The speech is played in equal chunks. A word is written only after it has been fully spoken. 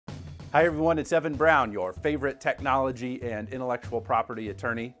Hi everyone, it's Evan Brown, your favorite technology and intellectual property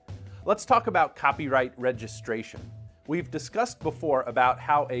attorney. Let's talk about copyright registration. We've discussed before about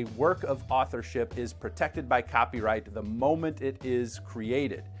how a work of authorship is protected by copyright the moment it is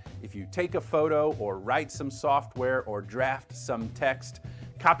created. If you take a photo or write some software or draft some text,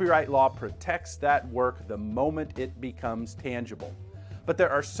 copyright law protects that work the moment it becomes tangible. But there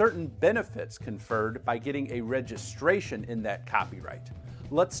are certain benefits conferred by getting a registration in that copyright.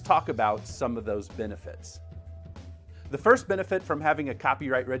 Let's talk about some of those benefits. The first benefit from having a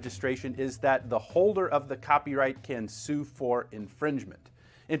copyright registration is that the holder of the copyright can sue for infringement.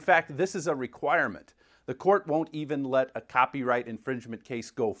 In fact, this is a requirement. The court won't even let a copyright infringement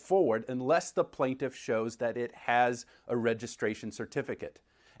case go forward unless the plaintiff shows that it has a registration certificate.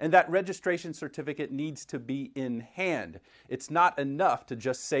 And that registration certificate needs to be in hand. It's not enough to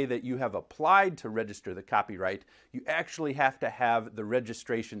just say that you have applied to register the copyright. You actually have to have the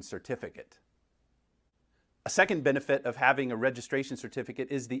registration certificate. A second benefit of having a registration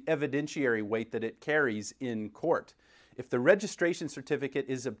certificate is the evidentiary weight that it carries in court. If the registration certificate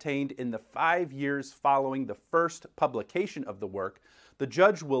is obtained in the 5 years following the first publication of the work, the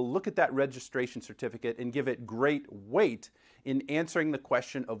judge will look at that registration certificate and give it great weight in answering the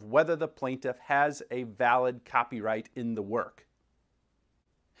question of whether the plaintiff has a valid copyright in the work.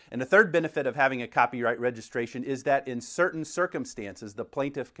 And the third benefit of having a copyright registration is that in certain circumstances, the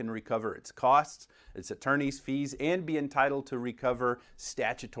plaintiff can recover its costs, its attorney's fees, and be entitled to recover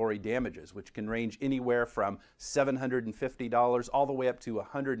statutory damages, which can range anywhere from $750 all the way up to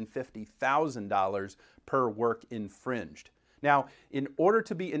 $150,000 per work infringed. Now, in order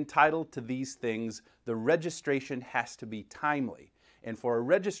to be entitled to these things, the registration has to be timely. And for a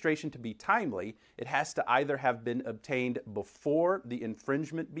registration to be timely, it has to either have been obtained before the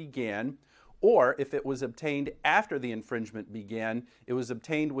infringement began, or if it was obtained after the infringement began, it was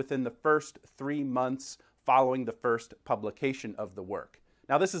obtained within the first 3 months following the first publication of the work.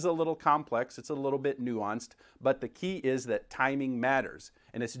 Now, this is a little complex, it's a little bit nuanced, but the key is that timing matters,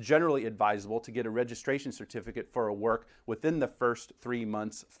 and it's generally advisable to get a registration certificate for a work within the first 3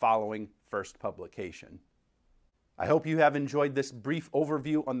 months following first publication. I hope you have enjoyed this brief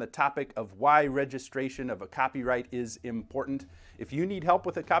overview on the topic of why registration of a copyright is important. If you need help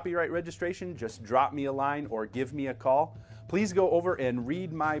with a copyright registration, just drop me a line or give me a call. Please go over and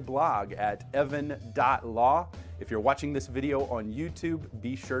read my blog at evan.law. If you're watching this video on YouTube,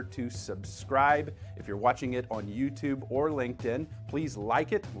 be sure to subscribe. If you're watching it on YouTube or LinkedIn, please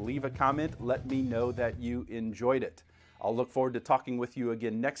like it, leave a comment, let me know that you enjoyed it. I'll look forward to talking with you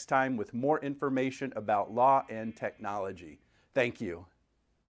again next time with more information about law and technology. Thank you.